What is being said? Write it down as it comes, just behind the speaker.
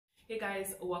Hey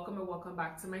guys, welcome and welcome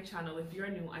back to my channel. If you're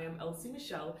new, I am Elsie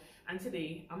Michelle, and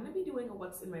today I'm going to be doing a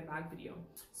what's in my bag video.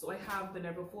 So I have the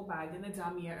Neverfull bag in the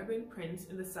Damier Urban print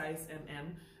in the size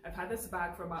MM. I've had this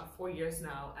bag for about 4 years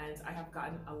now, and I have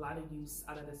gotten a lot of use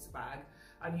out of this bag.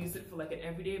 I've used it for like an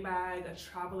everyday bag, a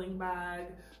traveling bag,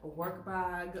 a work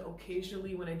bag.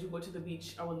 Occasionally when I do go to the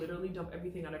beach, I will literally dump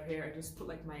everything out of here. I just put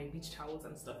like my beach towels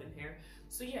and stuff in here.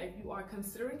 So yeah, if you are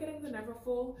considering getting the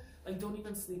Neverfull, like don't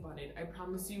even sleep on it. I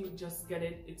promise you, just get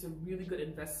it. It's a really good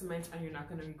investment and you're not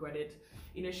going to regret it.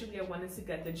 Initially, I wanted to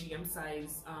get the GM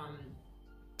size.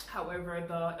 However,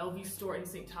 the LV store in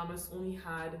St. Thomas only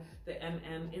had the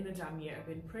MM in the Damier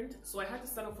Urban print, so I had to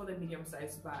settle for the medium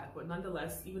size bag. But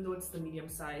nonetheless, even though it's the medium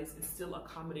size, it still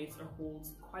accommodates or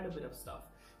holds quite a bit of stuff.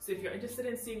 So if you're interested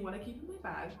in seeing what I keep in my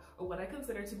bag or what I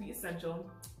consider to be essential,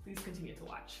 please continue to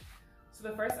watch. So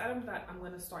the first item that I'm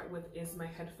going to start with is my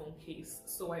headphone case.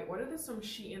 So I ordered this from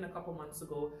Shein a couple months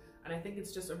ago, and I think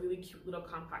it's just a really cute little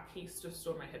compact case to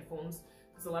store my headphones.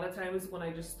 Because a lot of times when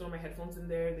I just store my headphones in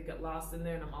there, they get lost in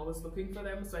there and I'm always looking for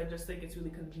them. So I just think it's really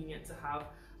convenient to have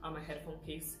a headphone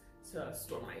case to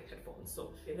store my headphones.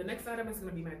 So the next item is going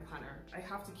to be my planner. I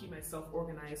have to keep myself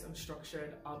organized and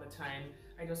structured all the time.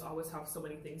 I just always have so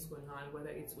many things going on, whether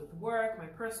it's with work, my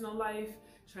personal life,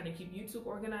 trying to keep YouTube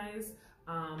organized.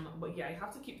 But yeah, I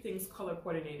have to keep things color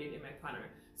coordinated in my planner.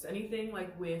 So anything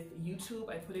like with YouTube,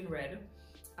 I put in red.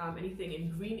 Anything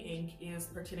in green ink is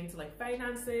pertaining to like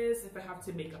finances, if I have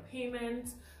to make a payment,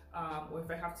 or if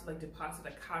I have to like deposit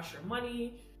like cash or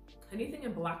money. Anything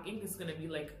in black ink is going to be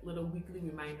like little weekly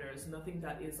reminders, nothing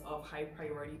that is of high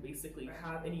priority basically. If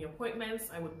I have any appointments,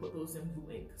 I would put those in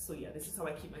blue ink. So yeah, this is how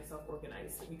I keep myself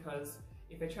organized, because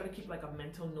if I try to keep like a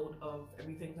mental note of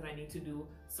everything that I need to do,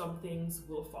 some things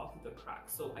will fall through the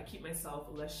cracks. So I keep myself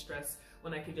less stressed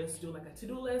when I can just do like a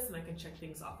to-do list and I can check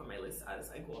things off on my list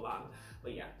as I go along.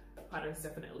 But yeah, the planner is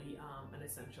definitely an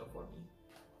essential for me.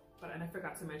 And I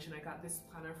forgot to mention, I got this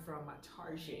planner from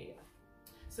Target.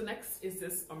 So next is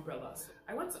this umbrella.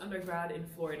 I went to undergrad in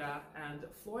Florida, and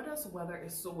Florida's weather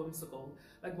is so whimsical.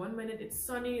 Like one minute it's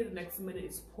sunny, the next minute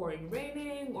it's pouring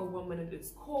raining, or one minute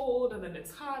it's cold and then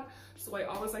it's hot. So I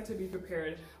always like to be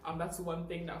prepared. That's one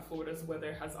thing that Florida's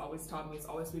weather has always taught me, is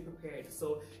always be prepared.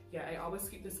 So yeah, I always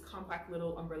keep this compact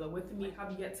little umbrella with me. I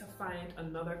have yet to find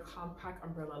another compact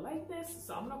umbrella like this,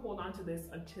 so I'm gonna hold on to this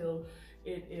until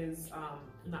it is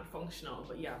not functional.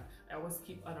 But yeah, I always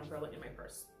keep an umbrella in my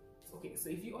purse. Okay, so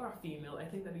if you are a female, I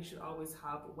think that you should always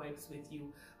have wipes with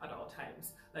you at all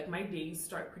times. Like my days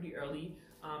start pretty early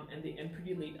and they end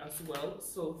pretty late as well.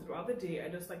 So throughout the day, I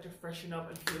just like to freshen up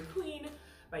and feel clean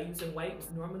by using wipes.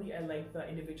 Normally I like the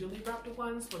individually wrapped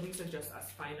ones, but these are just as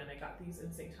fine, and I got these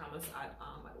in St. Thomas at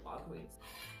Walgreens.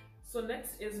 So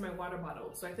next is my water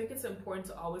bottle. So I think it's important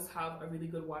to always have a really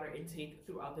good water intake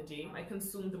throughout the day. I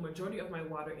consume the majority of my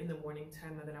water in the morning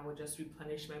time, and then I would just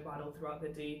replenish my bottle throughout the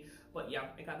day. But yeah,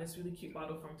 I got this really cute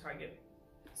bottle from Target.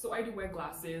 So I do wear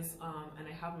glasses, and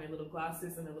I have my little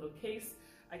glasses in a little case.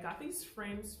 I got these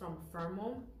frames from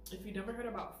Fermo. If you've never heard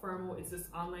about Fermo, it's this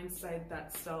online site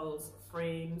that sells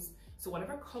frames. So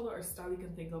whatever color or style you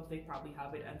can think of, they probably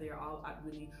have it, and they're all at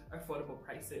really affordable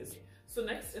prices. So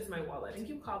next is my wallet. I think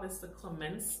you call this the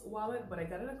Clements wallet, but I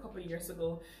got it a couple years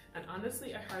ago, and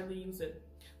honestly, I hardly use it.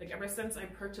 Like ever since I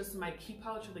purchased my key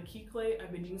pouch or the key clay,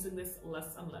 I've been using this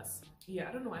less and less. Yeah,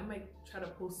 I don't know, I might try to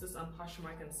post this on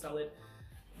Poshmark and sell it.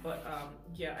 But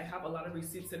yeah, I have a lot of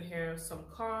receipts in here, some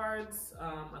cards,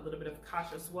 a little bit of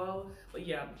cash as well. But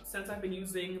yeah, since I've been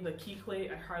using the key clay,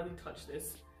 I hardly touch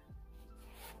this.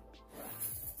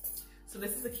 So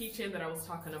this is the keychain that I was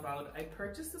talking about. I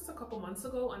purchased this a couple months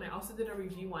ago, and I also did a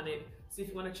review on it. So if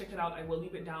you want to check it out, I will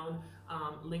leave it down,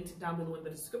 linked down below in the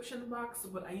description box.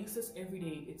 But I use this every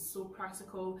day. It's so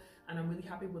practical, and I'm really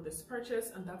happy with this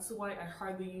purchase. And that's why I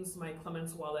hardly use my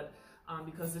Clements wallet,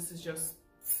 because this is just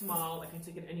small. I can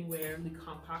take it anywhere, really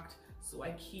compact. So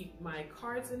I keep my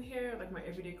cards in here, like my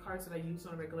everyday cards that I use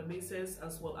on a regular basis,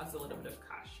 as well as a little bit of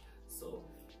cash. So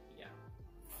yeah.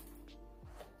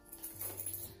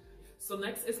 So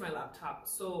next is my laptop.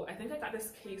 So I think I got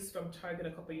this case from Target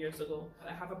a couple years ago.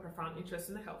 I have a profound interest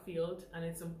in the health field, and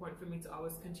it's important for me to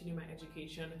always continue my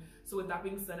education. So with that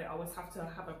being said, I always have to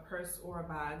have a purse or a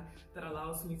bag that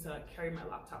allows me to carry my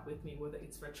laptop with me, whether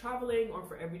it's for traveling or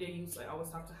for everyday use. I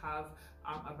always have to have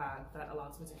a bag that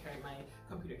allows me to carry my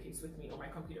computer case with me, or my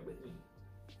computer with me.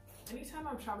 Anytime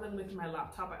I'm traveling with my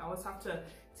laptop, I always have to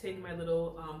take my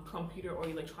little computer or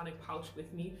electronic pouch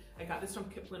with me. I got this from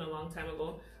Kipling a long time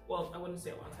ago. Well, I wouldn't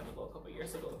say a long time ago, a couple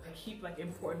years ago. I keep like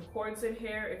important cords in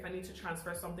here. If I need to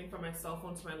transfer something from my cell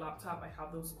phone to my laptop, I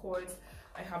have those cords.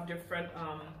 I have different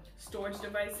storage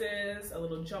devices, a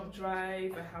little jump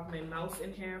drive. I have my mouse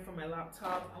in here for my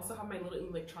laptop. I also have my little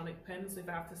electronic pen, so if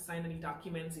I have to sign any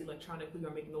documents electronically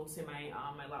or make notes in my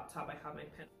laptop, I have my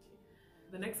pen.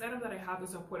 The next item that I have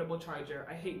is a portable charger.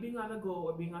 I hate being on the go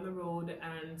or being on the road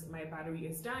and my battery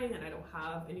is dying and I don't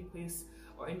have any place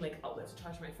or any like outlet to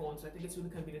charge my phone, so I think it's really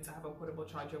convenient to have a portable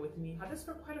charger with me. I've had this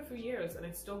for quite a few years and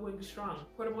it's still going strong.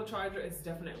 Portable charger is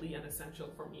definitely an essential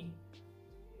for me.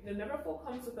 The Neverfull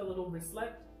comes with a little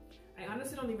wristlet. I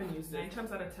honestly don't even use it. 9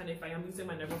 times out of 10, if I am using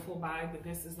my Neverfull bag,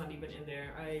 this is not even in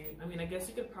there. I mean, I guess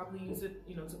you could probably use it,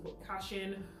 you know, to put cash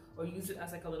in or use it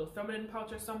as like a little feminine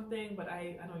pouch or something, but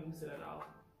I don't use it at all.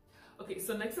 Okay,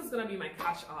 so next is gonna be my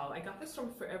catch-all. I got this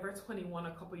from Forever 21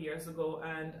 a couple years ago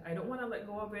and I don't wanna let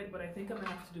go of it, but I think I'm gonna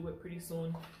have to do it pretty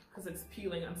soon because it's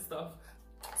peeling and stuff.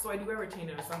 So I do a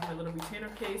retainer. So I have my little retainer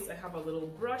case. I have a little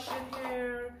brush in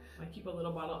here. I keep a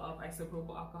little bottle of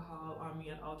isopropyl alcohol on me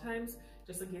at all times,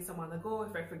 just in case I'm on the go.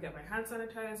 If I forget my hand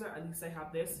sanitizer, at least I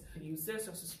have this. You can use this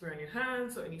just to spray on your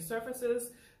hands or any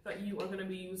surfaces that you are going to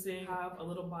be using. I have a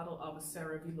little bottle of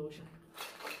CeraVe lotion.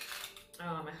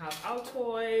 I have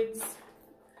Altoids.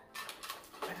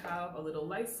 I have a little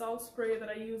Lysol spray that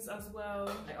I use as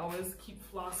well. I always keep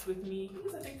floss with me.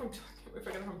 I think from Target, if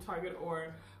I get it from Target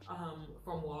or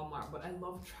from Walmart, but I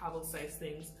love travel size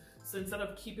things. So instead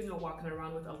of keeping and walking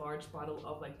around with a large bottle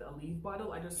of like the Aleve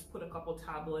bottle, I just put a couple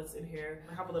tablets in here.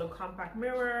 I have a little compact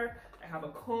mirror. I have a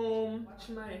comb.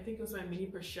 Watching I think it was my mini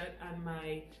Perchette and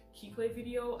my key play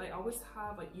video, I always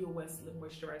have an EOS lip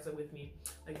moisturizer with me.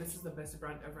 Like this is the best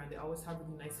brand ever and they always have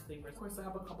really nice flavors. Of course, I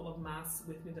have a couple of masks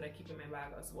with me that I keep in my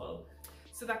bag as well.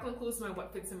 So that concludes my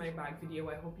what fits in my bag video.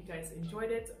 I hope you guys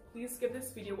enjoyed it. Please give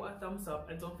this video a thumbs up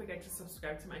and don't forget to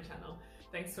subscribe to my channel.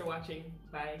 Thanks for watching.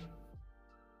 Bye.